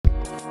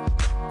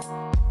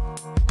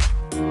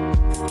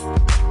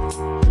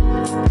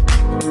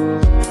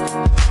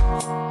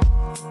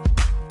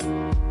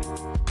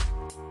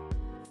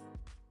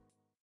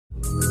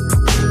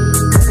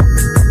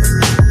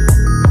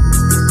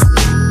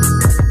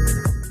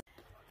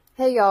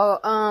Hey y'all,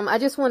 I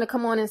just want to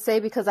come on and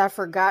say, because I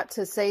forgot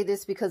to say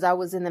this because I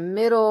was in the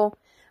middle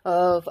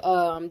of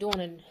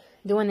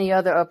doing the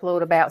other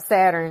upload about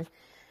Saturn.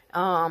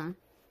 And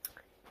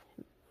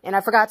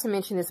I forgot to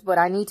mention this, but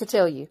I need to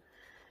tell you.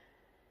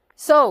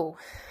 So,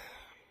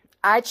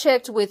 I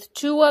checked with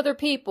 2 other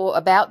people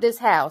about this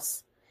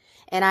house,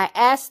 and I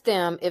asked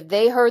them if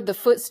they heard the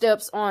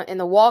footsteps and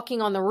the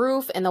walking on the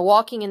roof and the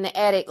walking in the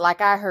attic like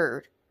I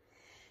heard.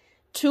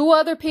 2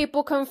 other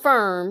people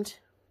confirmed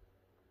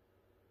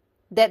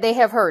that they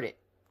have heard it.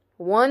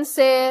 One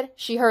said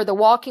she heard the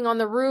walking on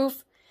the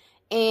roof,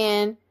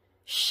 and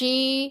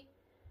she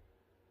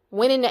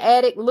went in the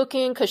attic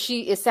looking because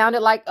it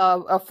sounded like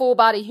a full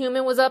body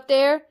human was up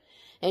there,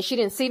 and she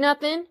didn't see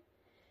nothing.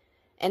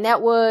 And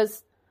that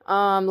was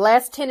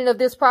last tenant of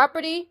this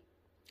property.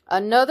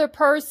 Another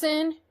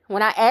person,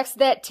 when I asked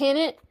that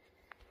tenant,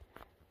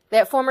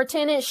 that former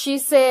tenant, she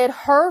said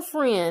her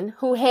friend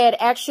who had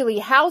actually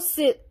house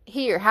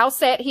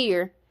sat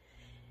here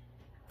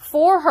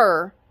for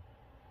her,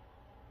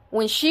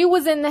 when she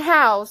was in the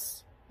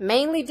house,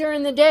 mainly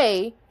during the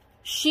day,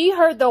 she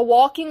heard the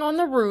walking on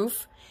the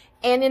roof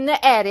and in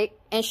the attic,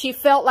 and she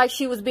felt like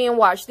she was being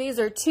watched. These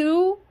are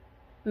 2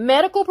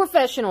 medical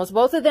professionals.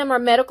 Both of them are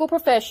medical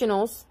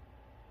professionals.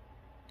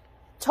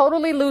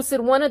 Totally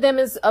lucid. One of them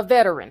is a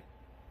veteran.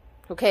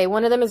 Okay,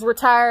 one of them is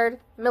retired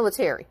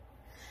military.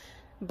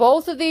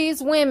 Both of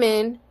these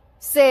women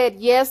said,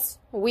 yes,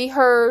 we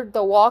heard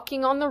the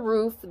walking on the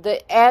roof,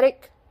 the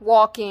attic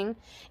walking,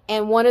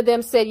 and one of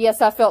them said,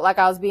 yes, I felt like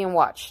I was being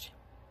watched.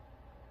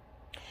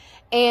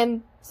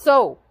 And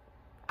so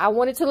I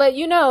wanted to let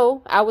you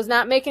know, I was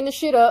not making the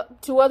shit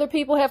up. 2 other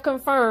people have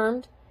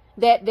confirmed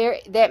that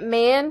that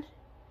man,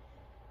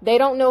 they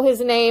don't know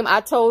his name.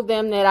 I told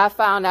them that I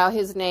found out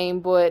his name,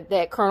 but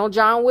that Colonel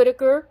John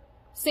Whitaker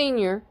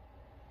Sr.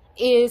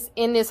 is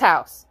in this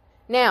house.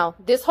 Now,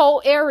 this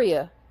whole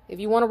area, if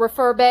you want to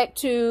refer back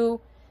to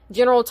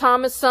General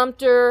Thomas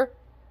Sumter,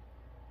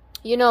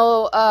 you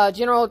know,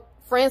 General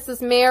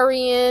Francis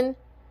Marion,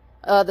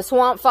 the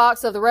Swamp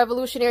Fox of the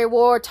Revolutionary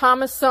War,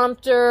 Thomas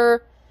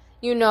Sumter,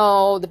 you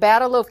know, the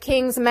Battle of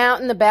Kings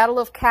Mountain, the Battle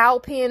of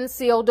Cowpen,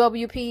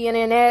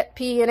 COWPNS,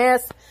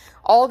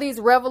 all these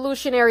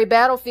revolutionary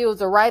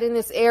battlefields are right in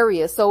this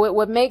area. So it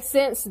would make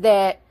sense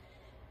that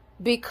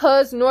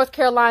because North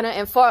Carolina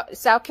and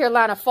South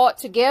Carolina fought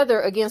together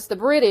against the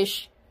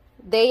British,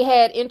 they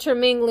had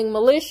intermingling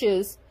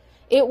militias.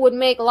 It would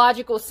make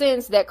logical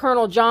sense that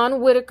Colonel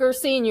John Whitaker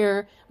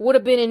Sr. would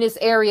have been in this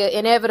area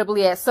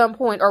inevitably at some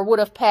point, or would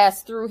have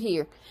passed through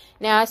here.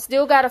 Now, I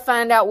still got to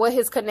find out what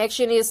his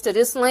connection is to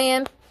this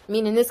land,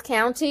 meaning this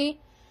county,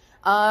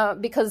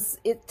 because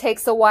it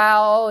takes a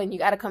while, and you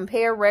got to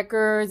compare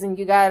records, and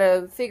you got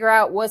to figure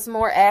out what's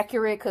more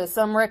accurate, because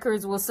some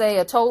records will say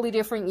a totally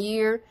different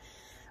year.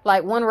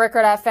 Like one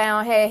record I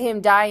found had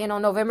him dying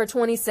on November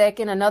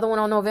 22nd, another one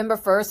on November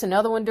 1st,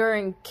 another one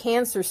during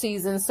cancer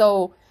season.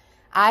 So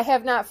I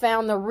have not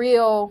found the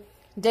real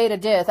date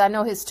of death. I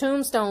know his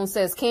tombstone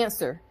says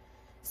cancer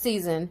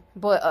season,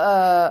 but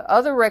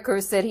other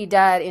records said he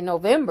died in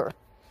November.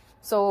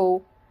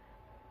 So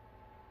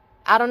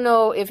I don't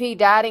know if he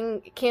died in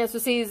cancer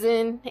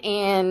season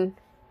and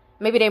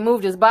maybe they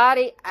moved his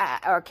body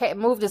or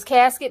moved his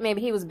casket.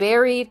 Maybe he was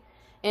buried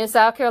in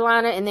South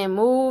Carolina and then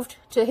moved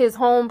to his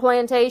home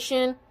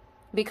plantation,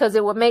 because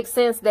it would make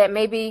sense that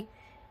maybe,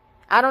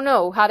 I don't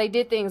know how they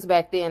did things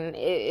back then.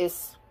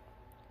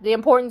 The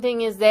important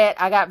thing is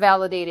that I got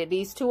validated.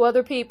 These 2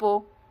 other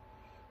people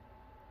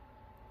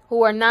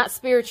who are not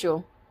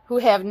spiritual, who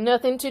have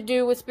nothing to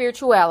do with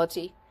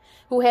spirituality,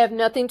 who have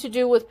nothing to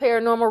do with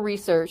paranormal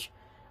research,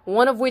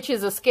 one of which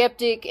is a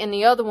skeptic and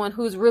the other one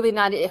who's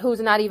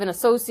not even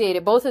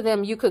associated. Both of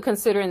them you could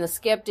consider in the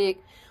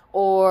skeptic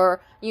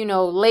or, you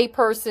know,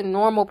 layperson,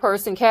 normal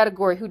person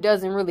category who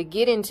doesn't really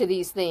get into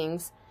these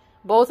things.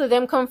 Both of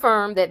them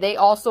confirmed that they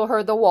also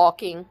heard the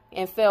walking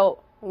and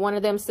felt, one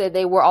of them said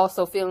they were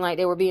also feeling like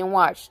they were being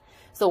watched.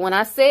 So when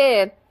I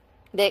said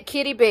that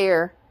Kitty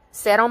Bear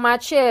sat on my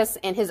chest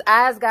and his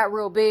eyes got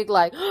real big,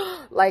 like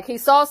he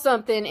saw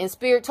something, and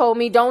Spirit told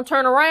me don't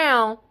turn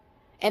around,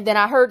 and then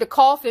I heard the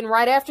coughing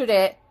right after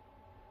that.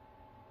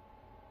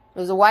 It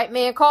was a white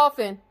man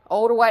coughing,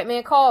 older white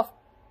man cough,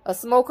 a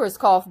smoker's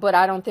cough, but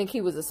I don't think he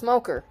was a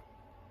smoker.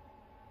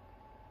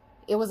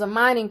 It was a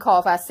mining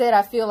cough. I said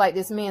I feel like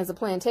this man's a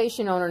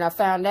plantation owner, and I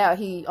found out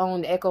he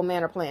owned Echo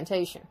Manor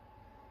Plantation.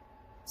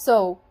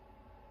 So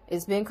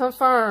it's been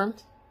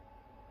confirmed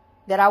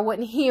that I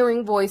wasn't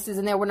hearing voices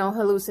and there were no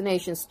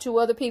hallucinations. 2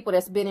 other people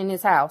that's been in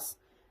his house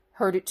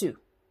heard it too.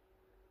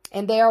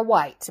 And they are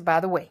white, by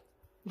the way.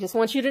 Just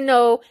want you to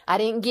know, I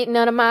didn't get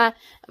none of my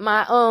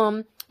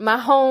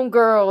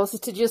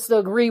homegirls to just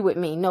agree with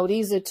me. No,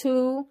 these are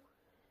 2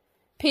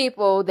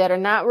 people that are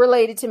not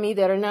related to me,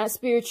 that are not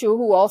spiritual,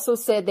 who also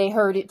said they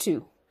heard it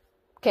too.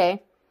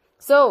 Okay?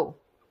 So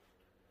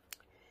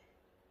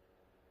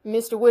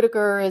Mr.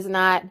 Whitaker is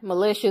not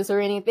malicious or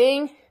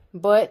anything,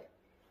 but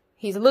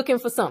he's looking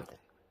for something.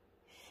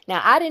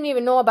 Now, I didn't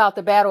even know about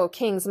the Battle of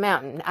Kings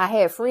Mountain. I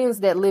had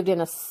friends that lived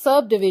in a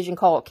subdivision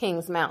called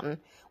Kings Mountain,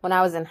 when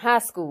I was in high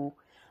school.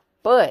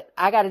 But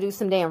I got to do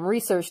some damn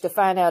research to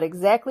find out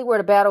exactly where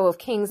the Battle of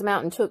Kings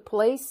Mountain took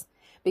place,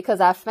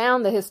 because I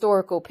found the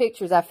historical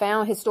pictures. I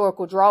found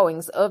historical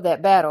drawings of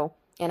that battle.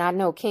 And I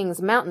know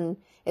Kings Mountain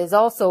is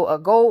also a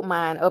gold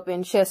mine up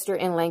in Chester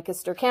and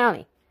Lancaster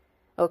County.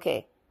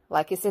 Okay,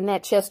 like it's in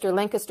that Chester,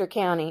 Lancaster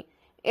County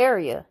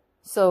area.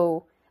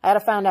 So I got to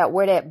find out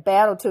where that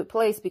battle took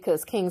place,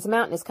 because Kings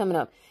Mountain is coming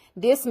up.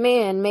 This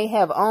man may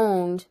have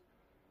owned,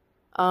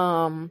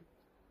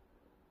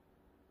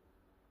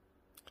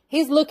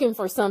 he's looking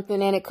for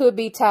something, and it could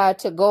be tied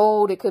to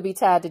gold. It could be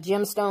tied to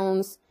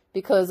gemstones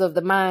because of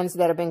the mines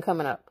that have been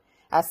coming up.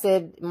 I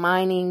said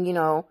mining, you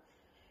know,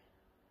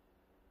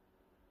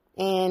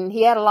 and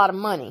he had a lot of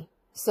money.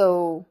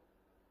 So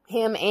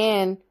him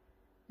and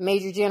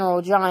Major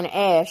General John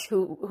Ash,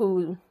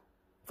 who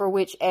for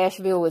which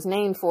Asheville was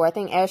named for. I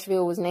think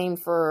Asheville was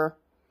named for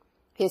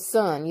his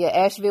son. Yeah,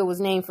 Asheville was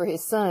named for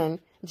his son,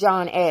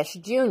 John Ash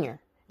Jr.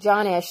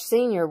 John Ash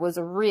Sr. was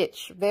a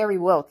rich, very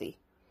wealthy.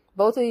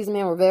 Both of these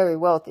men were very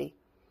wealthy.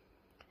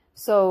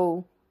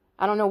 So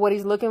I don't know what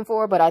he's looking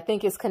for, but I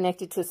think it's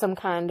connected to some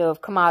kind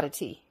of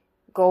commodity.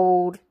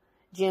 Gold,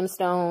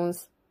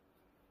 gemstones,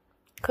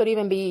 could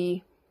even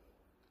be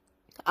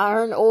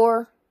iron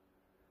ore,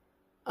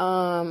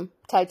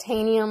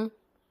 titanium.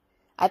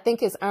 I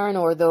think it's iron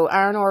ore, though.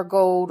 Iron ore,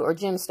 gold, or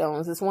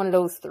gemstones. It's one of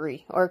those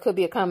three. Or it could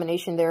be a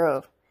combination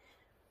thereof.